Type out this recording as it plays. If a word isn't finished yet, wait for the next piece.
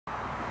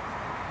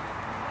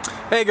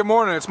Hey, good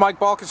morning. It's Mike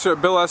Balkis here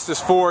at Bill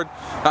Estes Ford.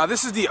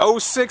 This is the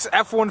 06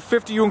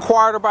 F-150 you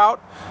inquired about.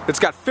 It's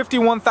got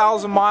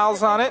 51,000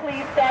 miles on it.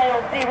 Please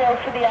dial 0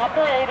 for the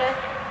operator.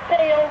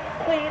 Sales,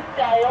 please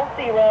dial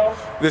 0.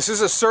 This is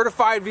a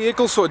certified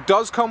vehicle, so it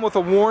does come with a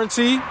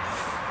warranty.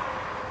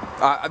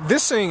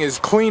 This thing is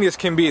clean as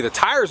can be. The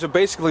tires are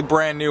basically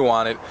brand new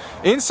on it.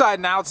 Inside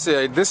and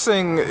outside, this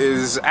thing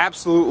is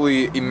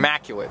absolutely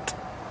immaculate.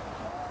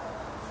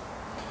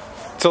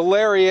 It's a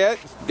Lariat.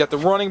 You got the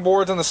running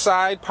boards on the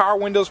side, power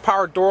windows,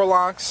 power door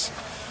locks,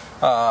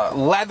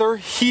 leather,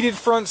 heated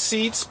front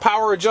seats,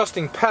 power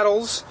adjusting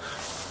pedals,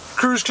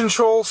 cruise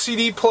control,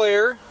 CD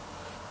player,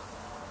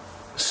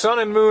 sun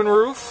and moon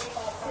roof.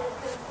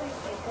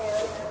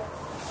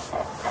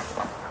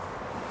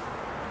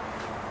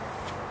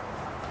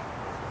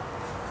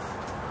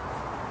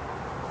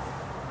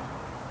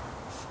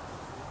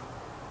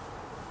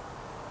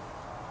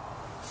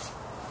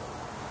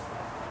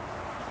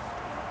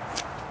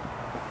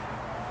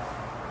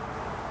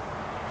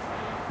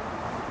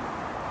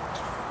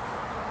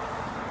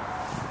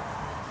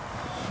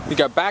 You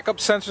got backup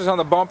sensors on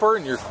the bumper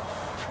and your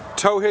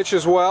tow hitch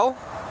as well.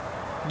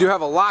 You do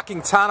have a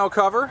locking tonneau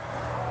cover.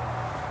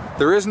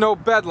 There is no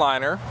bed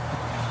liner.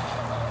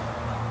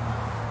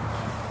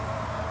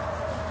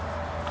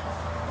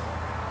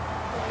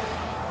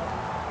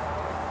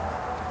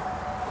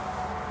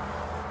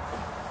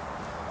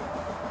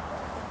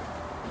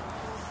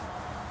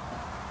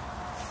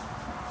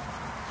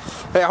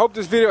 Hey, I hope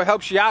this video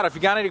helps you out. If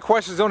you got any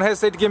questions, don't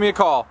hesitate to give me a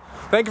call.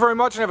 Thank you very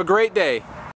much and have a great day.